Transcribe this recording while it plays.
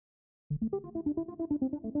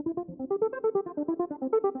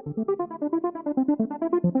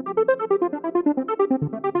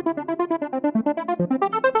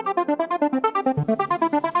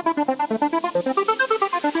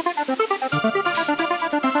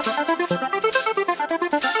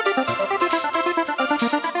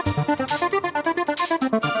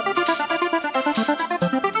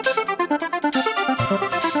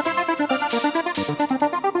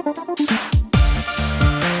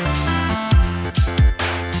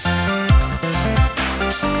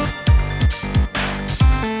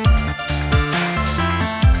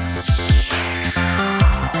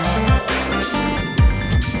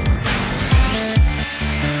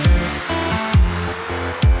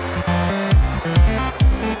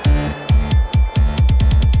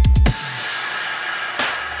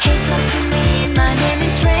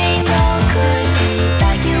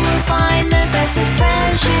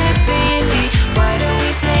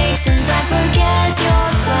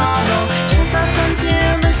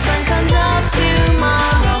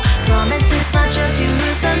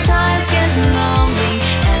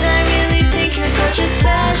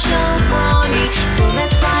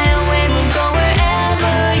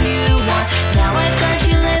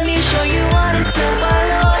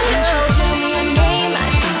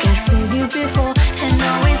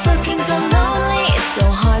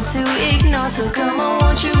So come on,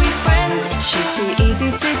 won't you be friends? It should be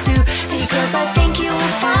easy to do, because I think you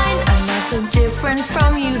will find I'm not so different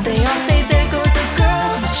from you. They all say there goes a girl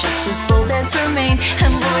who's just as bold as her mane,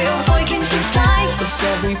 and boy oh boy can she fly, puts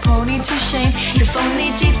every pony to shame. If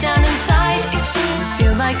only deep down inside it didn't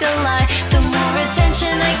feel like a lie. The more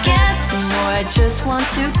attention I get, the more I just want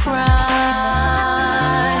to cry.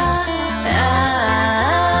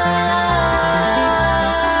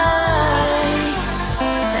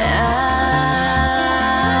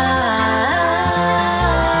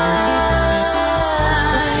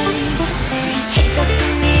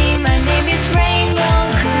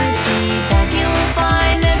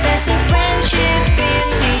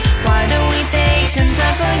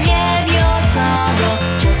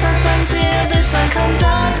 Comes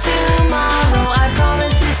up tomorrow. I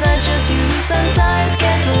promise it's not just you who sometimes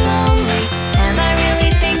gets lonely, and I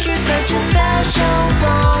really think you're such a special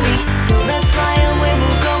pony. So let's fly away,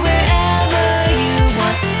 we'll go wherever you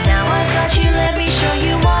want. Now I've got you, let me show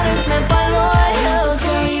you what is meant by loyalty. To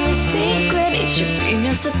tell you a secret, it should be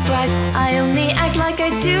no surprise. I only act like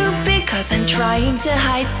I do because I'm trying to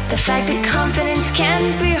hide the fact that confidence can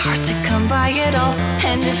be hard to come by at all.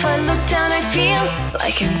 And if I look down, I feel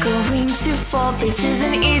like I'm going to fall. This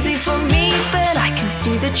isn't easy for me, but I can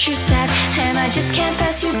see that you're sad, and I just can't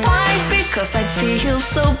pass you by because I'd feel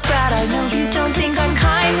so bad. I know you don't think I'm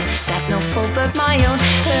kind, that's no fault but my own,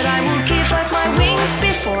 but I will give up my wings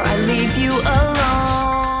before I leave you alone.